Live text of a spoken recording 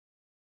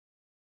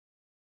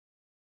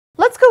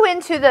Let's go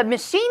into the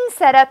machine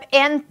setup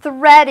and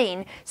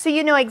threading so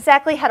you know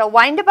exactly how to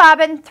wind a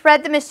bobbin,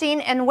 thread the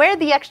machine, and where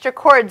the extra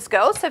cords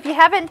go. So if you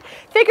haven't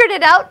figured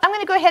it out, I'm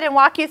going to go ahead and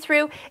walk you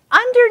through.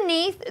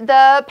 Underneath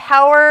the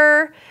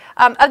power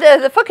of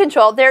the foot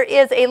control, there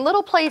is a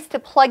little place to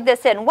plug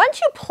this in. Once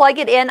you plug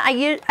it in,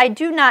 I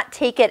do not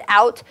take it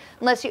out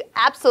unless you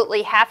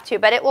absolutely have to,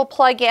 but it will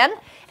plug in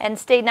and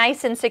stay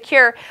nice and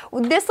secure.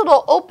 This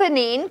little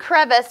opening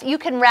crevice, you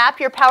can wrap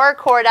your power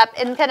cord up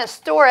and kind of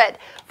store it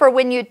for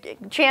when you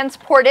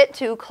transport it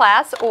to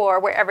class or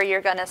wherever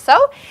you're going to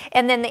sew.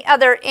 And then the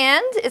other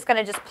end is going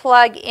to just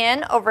plug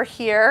in over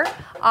here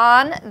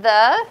on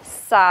the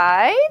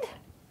side.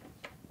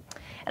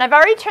 And I've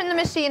already turned the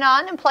machine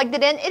on and plugged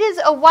it in. It is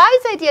a wise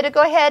idea to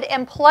go ahead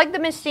and plug the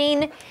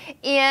machine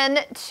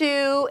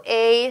into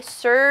a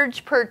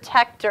surge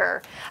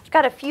protector. I've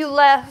got a few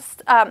less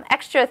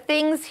extra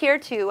things here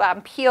to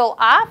peel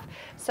off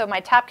so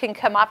my top can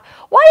come off.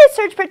 Why a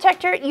surge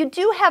protector? You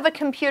do have a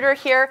computer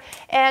here,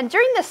 and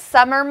during the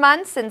summer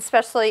months, and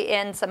especially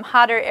in some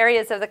hotter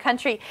areas of the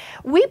country,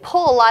 we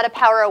pull a lot of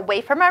power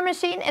away from our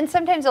machine, and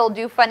sometimes it'll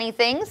do funny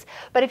things.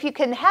 But if you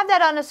can have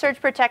that on a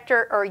surge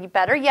protector, or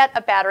better yet,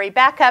 a battery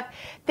backup,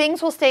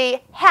 things will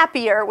stay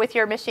happier with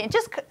your machine. It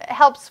just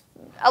helps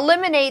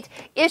eliminate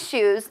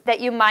issues that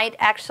you might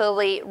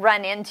actually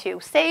run into.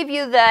 Save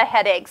you the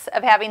headaches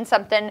of having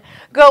something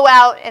go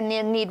out and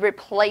then need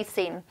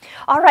replacing.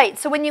 All right,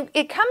 so when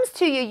it comes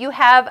to you, you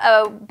have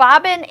a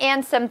bobbin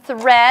and some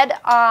thread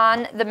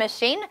on the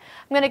machine.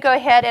 I'm going to go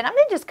ahead and I'm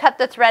going to just cut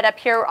the thread up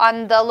here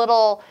on the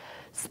little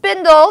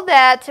spindle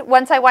that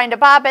once I wind a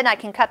bobbin, I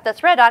can cut the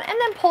thread on and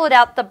then pull it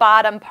out the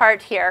bottom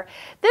part here.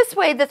 This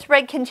way the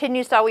thread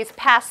continues to always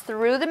pass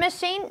through the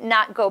machine,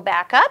 not go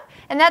back up.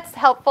 And that's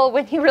helpful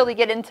when you really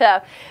get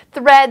into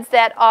threads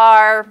that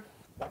are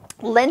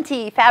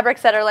linty,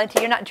 fabrics that are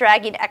linty. You're not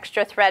dragging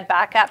extra thread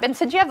back up. And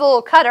since you have the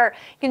little cutter,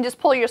 you can just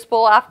pull your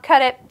spool off,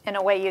 cut it, and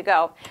away you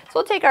go. So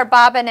we'll take our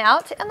bobbin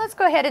out and let's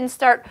go ahead and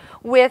start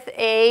with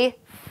a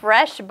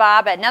fresh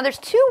bobbin. Now there's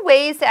two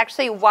ways to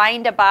actually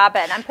wind a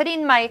bobbin. I'm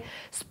putting my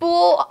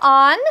spool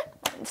on.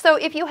 So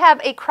if you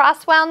have a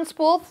cross-wound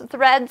spool,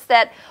 threads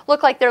that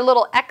look like they're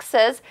little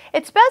X's,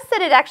 it's best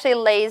that it actually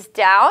lays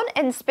down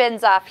and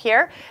spins off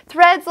here.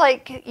 Threads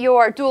like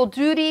your dual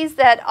duties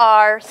that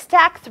are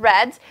stack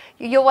threads,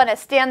 you'll want to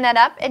stand that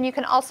up, and you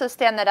can also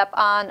stand that up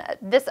on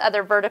this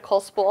other vertical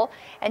spool,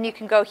 and you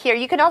can go here.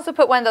 You can also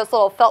put one of those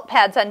little felt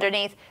pads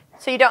underneath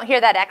so you don't hear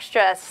that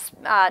extra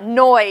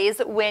noise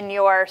when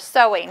you're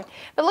sewing.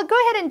 But go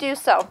ahead and do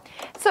so.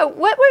 So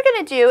what we're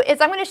going to do is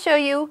I'm going to show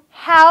you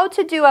how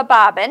to do a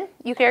bobbin.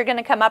 You're going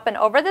to come up and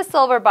over the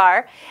silver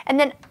bar and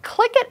then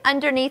click it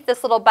underneath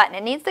this little button.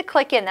 It needs to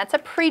click in. That's a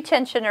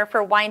pre-tensioner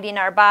for winding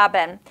our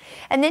bobbin.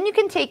 And then you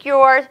can take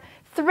your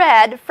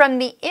thread from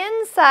the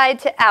inside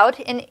to out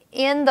and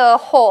in the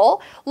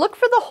hole. Look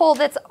for the hole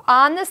that's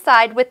on the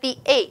side with the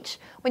H.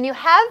 When you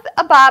have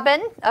a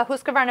bobbin, a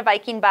Husqvarna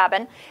Viking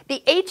bobbin,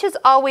 the H is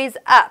always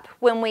up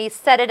when we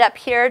set it up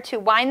here to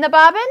wind the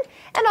bobbin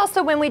and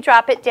also when we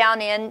drop it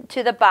down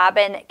into the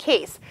bobbin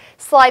case.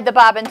 Slide the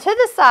bobbin to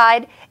the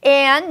side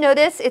and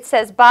notice it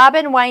says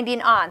bobbin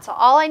winding on. So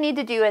all I need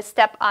to do is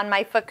step on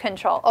my foot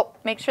control. Oh,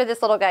 make sure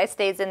this little guy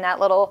stays in that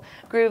little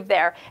groove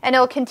there and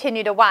it'll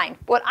continue to wind.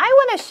 What I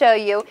want to show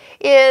you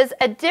is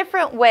a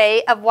different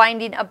way of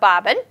winding a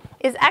bobbin.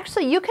 Is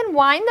actually you can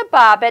wind the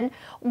bobbin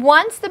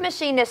once the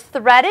machine is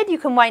threaded. You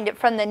can wind it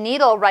from the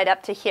needle right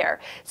up to here.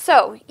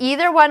 So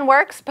either one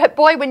works, but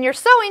boy, when you're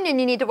sewing and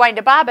you need to wind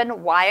a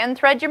bobbin, why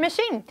unthread your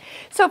machine?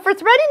 So for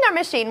threading our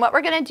machine, what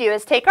we're going to do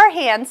is take our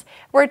hands.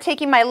 We're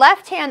taking my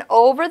left hand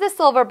over the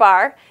silver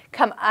bar,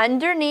 come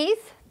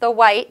underneath the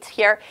white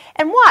here,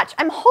 and watch,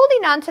 I'm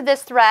holding on to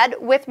this thread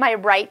with my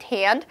right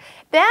hand.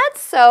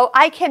 That's so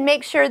I can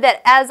make sure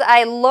that as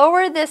I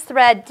lower this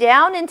thread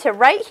down into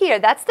right here,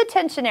 that's the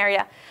tension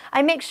area,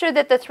 I make sure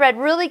that the thread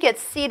really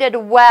gets seated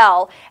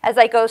well as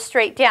I go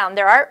straight down.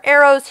 There are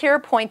arrows here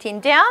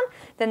pointing down,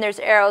 then there's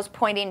arrows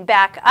pointing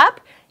back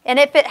up. And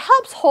if it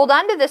helps hold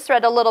on to this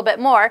thread a little bit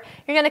more,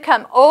 you're going to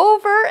come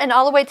over and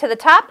all the way to the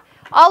top,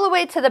 all the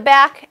way to the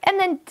back, and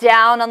then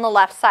down on the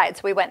left side.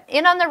 So we went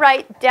in on the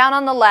right, down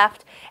on the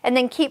left, and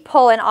then keep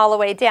pulling all the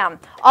way down.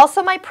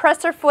 Also, my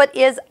presser foot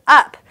is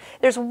up.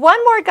 There's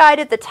one more guide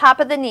at the top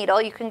of the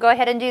needle. You can go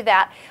ahead and do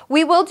that.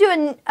 We will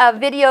do a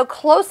video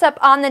close up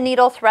on the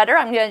needle threader.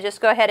 I'm going to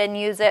just go ahead and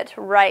use it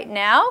right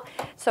now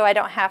so I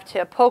don't have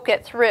to poke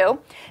it through.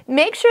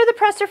 Make sure the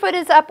presser foot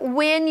is up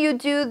when you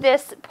do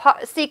this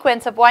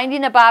sequence of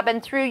winding a bobbin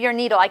through your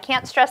needle. I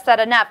can't stress that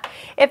enough.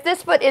 If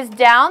this foot is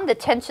down, the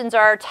tensions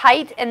are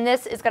tight and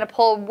this is going to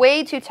pull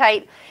way too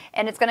tight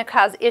and it's going to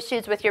cause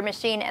issues with your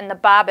machine and the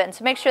bobbin.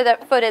 So make sure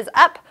that foot is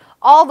up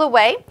all the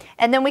way,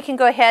 and then we can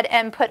go ahead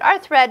and put our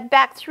thread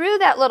back through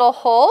that little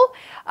hole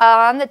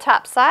on the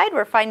top side.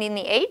 We're finding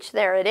the H,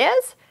 there it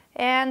is,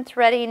 and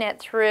threading it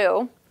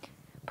through.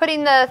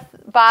 Putting the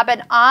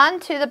bobbin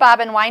onto the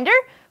bobbin winder,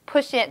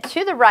 pushing it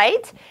to the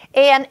right,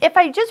 and if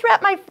I just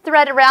wrap my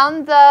thread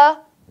around the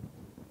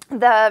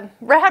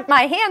wrap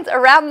my hands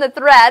around the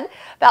thread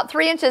about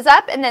 3 inches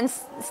up and then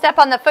step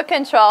on the foot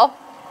control.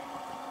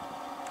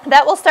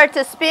 That will start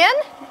to spin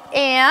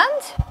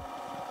and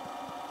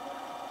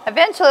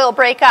eventually it'll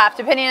break off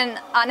depending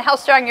on how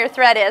strong your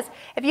thread is.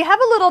 If you have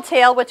a little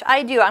tail, which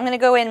I do, I'm going to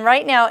go in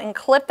right now and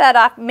clip that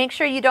off. Make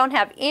sure you don't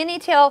have any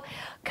tail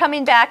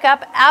coming back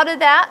up out of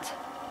that.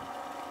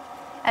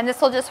 And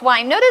this will just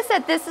wind. Notice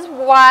that this is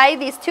why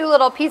these two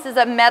little pieces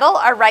of metal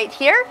are right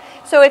here.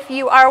 So if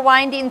you are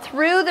winding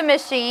through the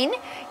machine,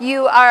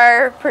 you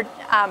are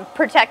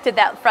protected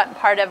that front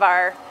part of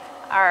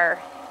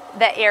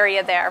the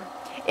area there.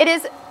 It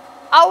is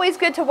always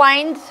good to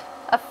wind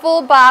a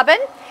full bobbin.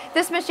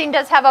 This machine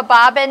does have a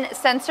bobbin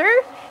sensor,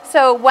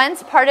 so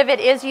once part of it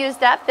is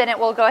used up, then it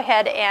will go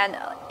ahead and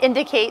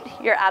indicate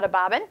you're out of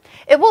bobbin.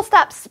 It will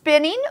stop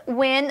spinning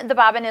when the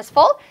bobbin is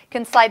full. You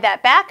can slide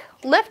that back,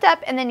 lift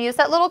up, and then use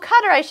that little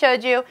cutter I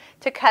showed you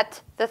to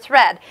cut the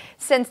thread.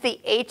 Since the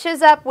H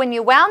is up when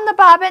you wound the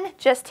bobbin,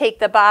 just take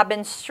the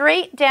bobbin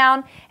straight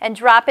down and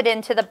drop it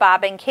into the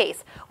bobbin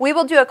case. We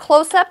will do a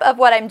close-up of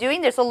what I'm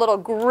doing. There's a little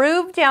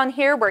groove down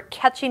here. We're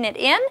catching it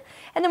in,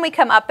 and then we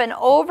come up and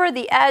over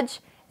the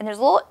edge, and there's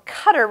a little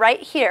cutter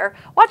right here.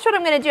 Watch what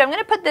I'm going to do. I'm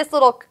going to put this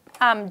little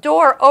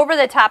door over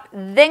the top,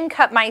 then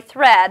cut my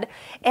thread,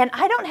 and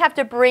I don't have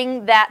to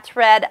bring that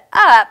thread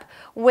up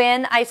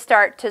when I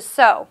start to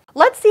sew.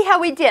 Let's see how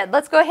we did.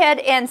 Let's go ahead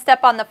and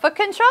step on the foot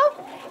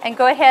control and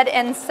go ahead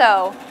and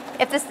sew.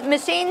 If this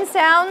machine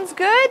sounds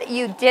good,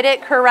 you did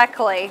it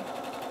correctly.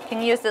 You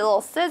can use the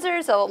little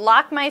scissors, it'll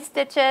lock my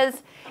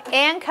stitches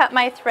and cut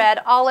my thread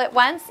all at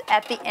once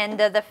at the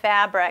end of the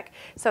fabric.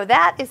 So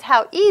that is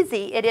how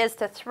easy it is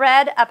to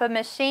thread up a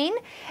machine.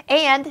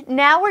 And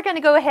now we're going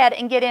to go ahead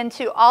and get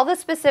into all the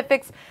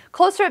specifics,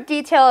 closer up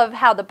detail of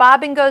how the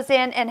bobbin goes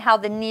in and how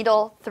the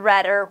needle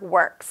threader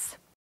works.